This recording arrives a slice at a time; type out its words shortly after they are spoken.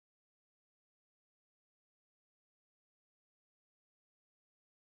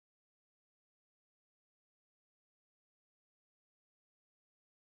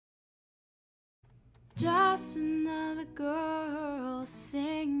Just another girl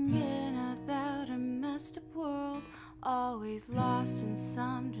singing about a messed up world, always lost in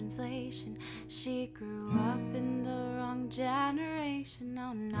some translation. She grew up in the wrong generation.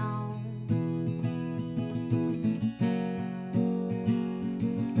 Oh no.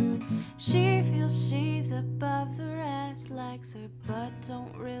 She feels she's above the rest, likes her butt,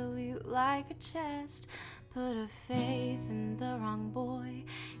 don't really like her chest. Put her faith in the wrong boy,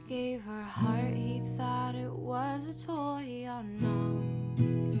 gave her heart, he thought it was a toy. Oh no,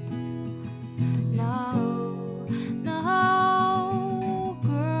 no, no,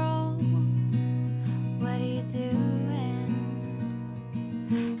 girl, what are you doing?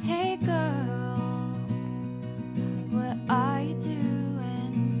 Hey girl, what are you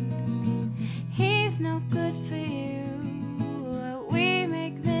doing? He's no good for you, we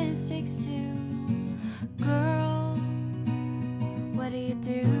make mistakes too. Girl, what are you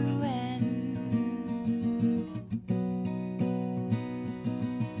doing?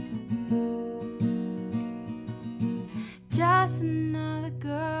 Just another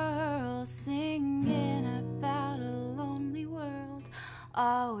girl singing about a lonely world,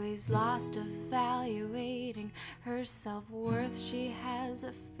 always lost, evaluating her self-worth. She has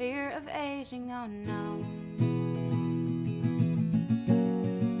a fear of aging. Oh no.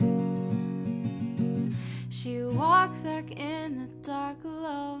 She walks back in the dark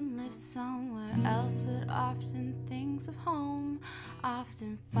alone, lives somewhere else, but often thinks of home.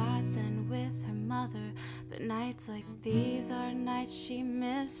 Often fought then with her mother, but nights like these are nights she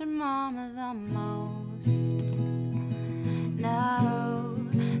misses her mama the most. No,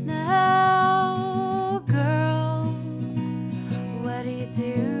 no, girl, what are you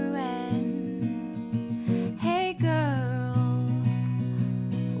doing? Hey girl,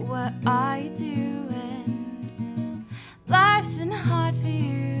 what are you doing? Life's been hard for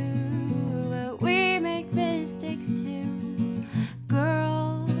you, but we make mistakes too.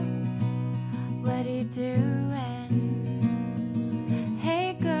 Girl, what are you doing?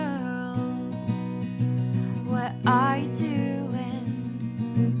 Hey girl, what are you doing?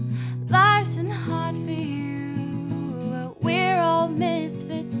 Life's been hard for you, but we're all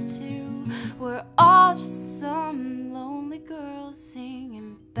misfits too. We're all just some lonely girls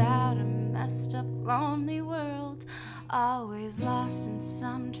singing about a messed up lonely world, always lost in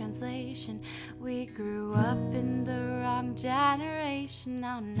some translation. We grew up in the wrong generation.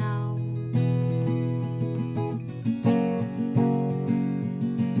 Oh no.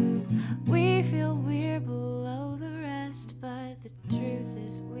 We feel we're below the rest, but the truth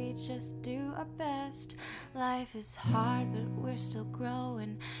is we just do our best. Life is hard, but we're still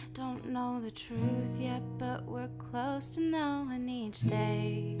growing. Don't know the truth yet, but we're close to knowing each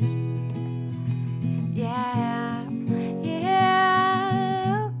day. Yeah,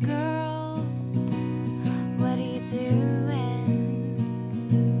 yeah, girl, what are you doing?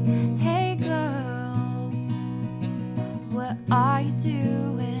 Hey girl, what are you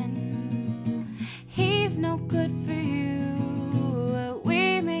doing? He's no good for you,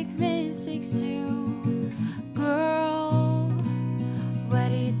 we make mistakes too. Girl, what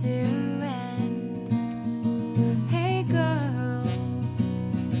are you doing?